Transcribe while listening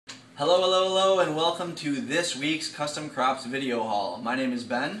Hello, hello, hello, and welcome to this week's Custom Crops video haul. My name is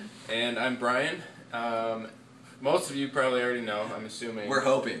Ben. And I'm Brian. Most of you probably already know, I'm assuming. We're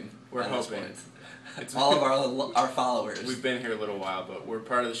hoping. We're hoping. It's all of our followers. We've been here a little while, but we're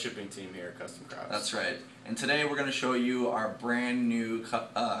part of the shipping team here at Custom Crops. That's right. And today we're going to show you our brand new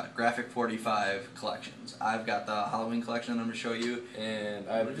Graphic 45 collections. I've got the Halloween collection I'm going to show you. And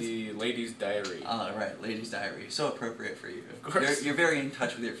I have the Ladies' Diary. Right, Ladies' Diary. So appropriate for you. Of course. You're very in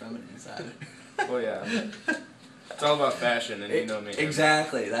touch with your feminine side. Oh yeah. It's all about fashion, and you know me.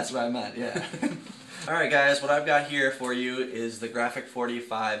 Exactly, that's what I meant, yeah. Alright guys, what I've got here for you is the Graphic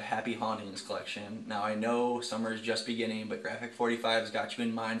 45 Happy Hauntings collection. Now I know summer's just beginning, but Graphic 45's got you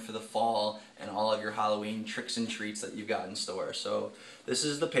in mind for the fall and all of your Halloween tricks and treats that you've got in store. So this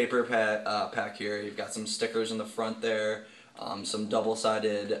is the paper pack here. You've got some stickers in the front there, some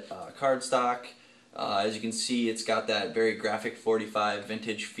double-sided cardstock. As you can see, it's got that very Graphic 45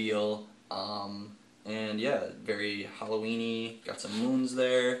 vintage feel. And yeah, very Halloween-y. Got some moons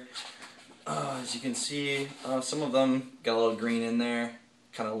there. As you can see, some of them got a little green in there,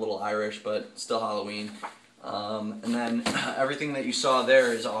 kind of a little Irish, but still Halloween. And then everything that you saw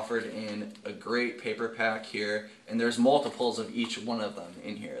there is offered in a great paper pack here, and there's multiples of each one of them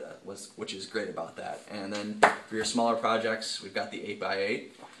in here, which is great about that. And then for your smaller projects, we've got the 8x8.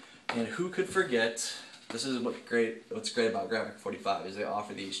 And who could forget, this is what's great about Graphic 45 is they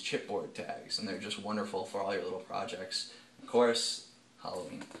offer these chipboard tags, and they're just wonderful for all your little projects. Of course,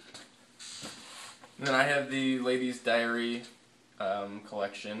 Halloween. And then I have the Ladies' Diary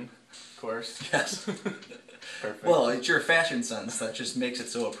collection, of course. Yes. Perfect. Well, it's your fashion sense that just makes it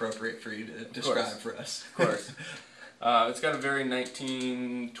so appropriate for you to describe for us. Of course. It's got a very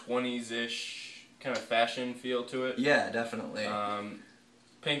 1920s-ish kind of fashion feel to it. Yeah, definitely.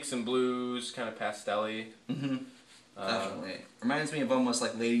 Pinks and blues, kind of pastel-y. Mm-hmm. Definitely. Reminds me of almost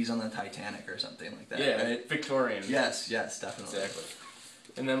like Ladies on the Titanic or something like that, yeah, right? Victorian. Yes, definitely. Exactly.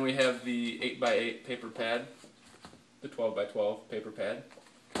 And then we have the 8x8 paper pad, the 12x12 paper pad.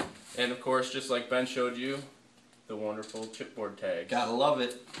 And of course, just like Ben showed you, the wonderful chipboard tags. Gotta love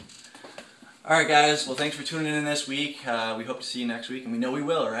it. Alright guys, well thanks for tuning in this week. We hope to see you next week, and we know we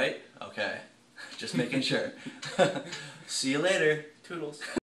will, right? Okay. Just making sure. See you later. Toodles.